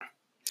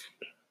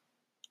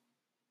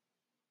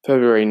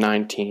February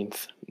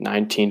 19th,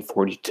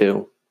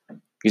 1942,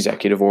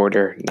 Executive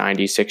Order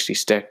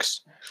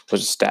 9066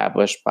 was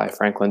established by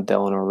Franklin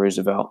Delano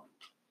Roosevelt.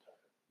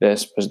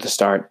 This was the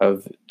start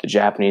of the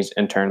Japanese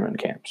internment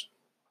camps.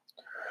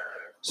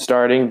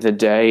 Starting the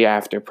day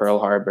after Pearl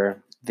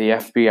Harbor, the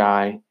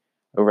FBI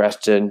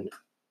arrested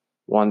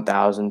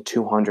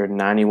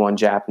 1,291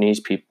 Japanese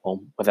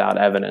people without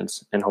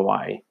evidence in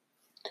Hawaii.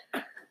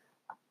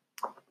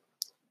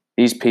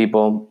 These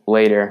people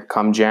later,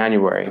 come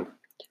January,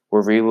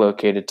 were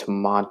relocated to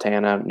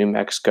Montana, New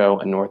Mexico,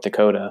 and North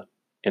Dakota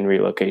in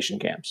relocation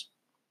camps.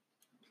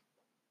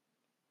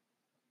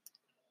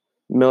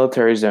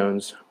 Military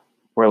zones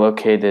were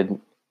located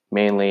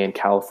mainly in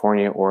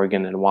California,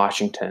 Oregon, and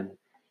Washington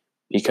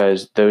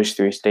because those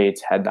three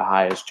states had the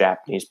highest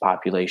Japanese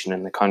population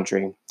in the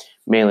country,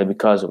 mainly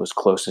because it was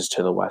closest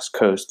to the West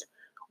Coast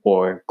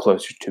or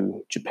closer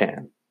to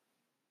Japan.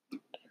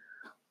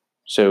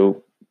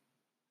 So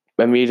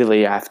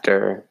immediately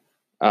after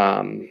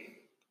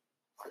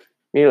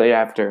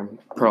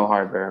Pearl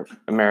Harbor,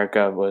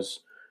 America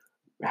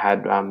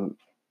had a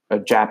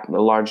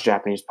large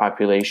Japanese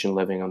population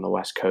living on the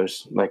West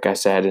Coast, like I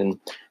said, in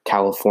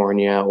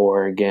California,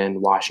 Oregon,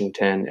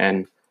 Washington,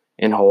 and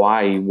in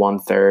Hawaii.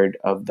 1/3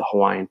 of the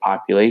Hawaiian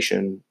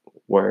population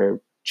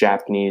were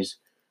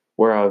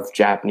of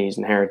Japanese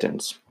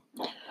inheritance.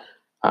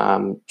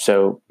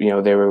 So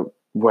they were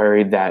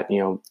worried that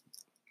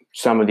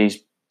some of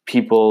these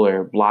people,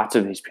 or lots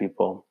of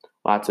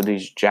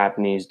these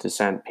Japanese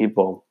descent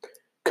people,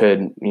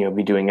 could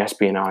be doing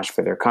espionage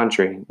for their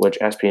country, which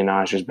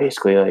espionage is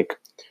basically like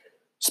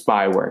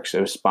spy work.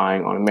 So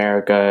spying on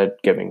America,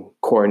 giving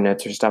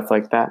coordinates or stuff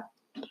like that.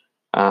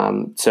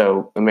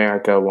 So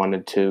America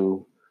wanted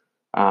to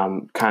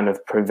kind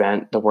of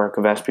prevent the work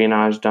of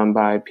espionage done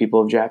by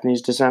people of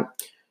Japanese descent.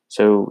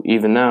 So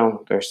even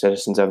though they're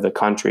citizens of the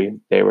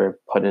country, they were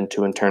put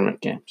into internment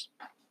camps.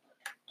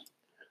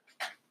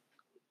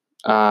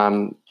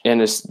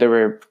 There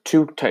were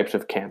two types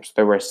of camps.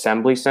 There were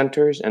assembly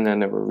centers, and then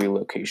there were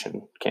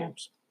relocation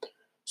camps.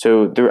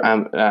 So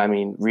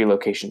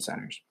relocation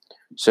centers.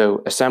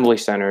 So assembly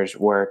centers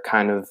were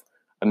kind of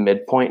a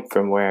midpoint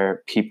from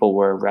where people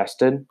were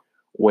arrested,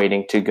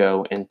 waiting to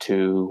go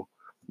into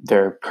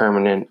their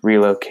permanent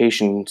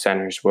relocation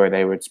centers where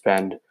they would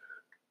spend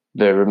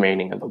the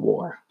remaining of the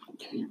war.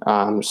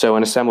 So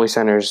in assembly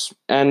centers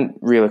and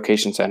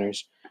relocation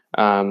centers,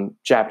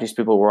 Japanese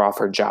people were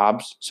offered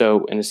jobs.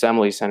 So in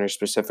assembly centers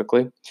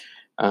specifically,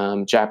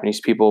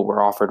 Japanese people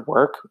were offered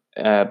work,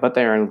 but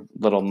they earned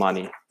little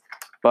money.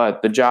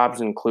 But the jobs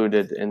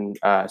included in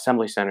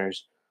assembly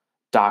centers: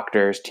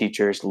 doctors,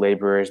 teachers,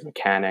 laborers,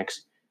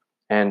 mechanics,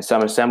 and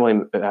some assembly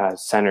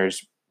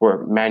centers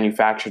were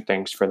manufactured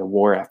things for the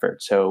war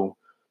effort. So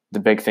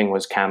the big thing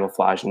was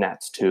camouflage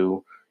nets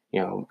to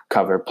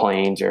cover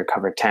planes or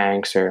cover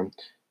tanks or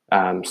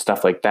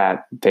stuff like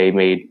that. They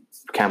made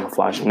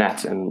camouflage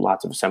nets in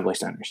lots of assembly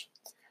centers.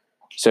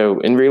 So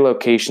in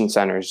relocation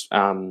centers,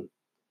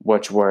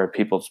 which were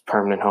people's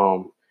permanent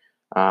home,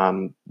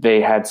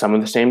 they had some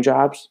of the same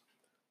jobs,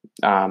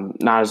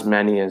 not as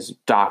many as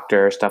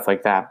doctor, stuff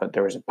like that, but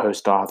there was a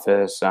post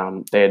office.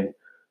 There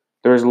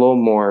was a little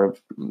more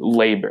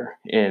labor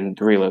in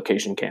the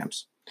relocation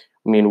camps.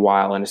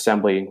 Meanwhile, in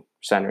assembly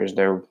centers,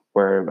 there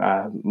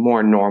were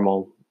more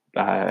normal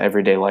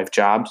everyday life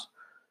jobs,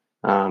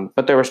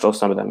 but there were still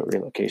some of them at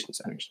relocation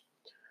centers.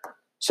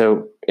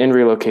 So in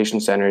relocation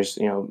centers,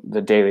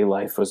 the daily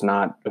life was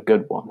not a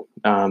good one.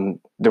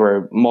 There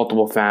were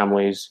multiple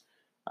families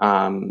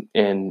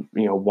in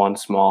one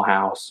small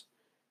house,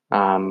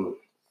 and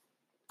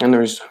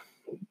there's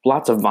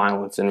lots of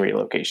violence in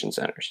relocation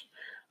centers.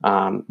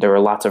 There were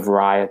lots of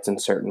riots in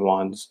certain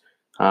ones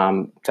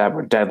that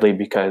were deadly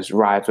because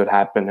riots would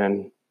happen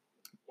and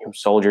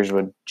soldiers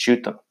would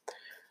shoot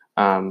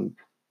them.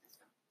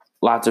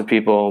 Lots of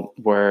people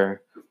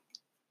were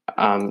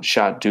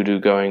shot due to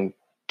going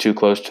too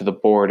close to the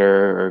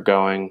border, or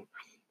going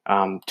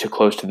too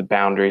close to the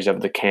boundaries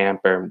of the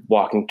camp, or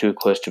walking too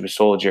close to a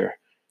soldier.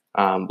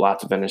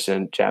 Lots of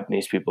innocent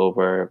Japanese people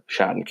were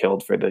shot and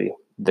killed for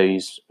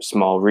these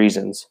small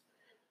reasons.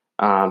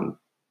 But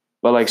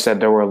like I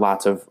said, there were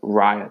lots of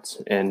riots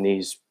in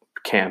these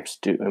camps.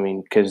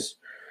 Because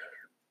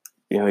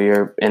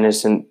you're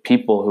innocent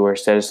people who are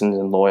citizens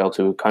and loyal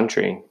to a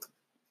country,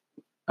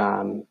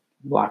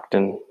 locked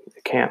in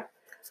a camp.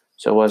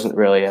 So it wasn't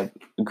really a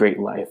great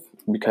life,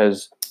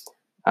 because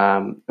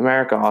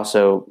America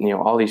also,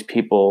 all these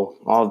people,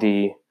 all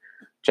the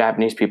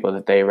Japanese people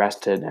that they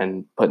arrested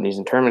and put in these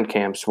internment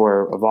camps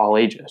were of all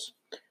ages.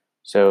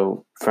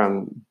 So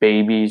from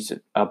babies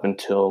up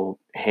until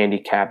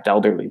handicapped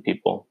elderly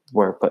people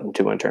were put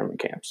into internment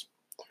camps.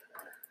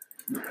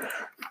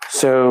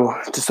 So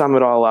to sum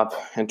it all up,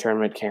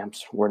 internment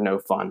camps were no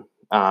fun.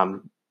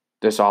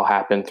 This all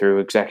happened through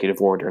Executive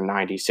Order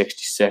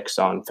 9066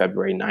 on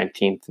February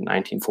 19th,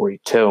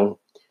 1942.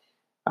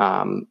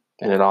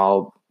 And it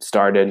all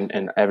started,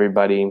 and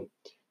everybody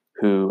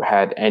who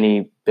had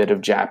any bit of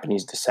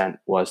Japanese descent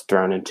was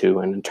thrown into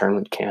an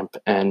internment camp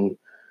and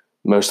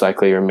most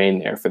likely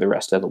remained there for the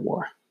rest of the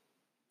war.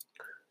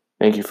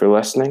 Thank you for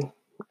listening,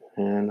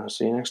 and I'll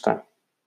see you next time.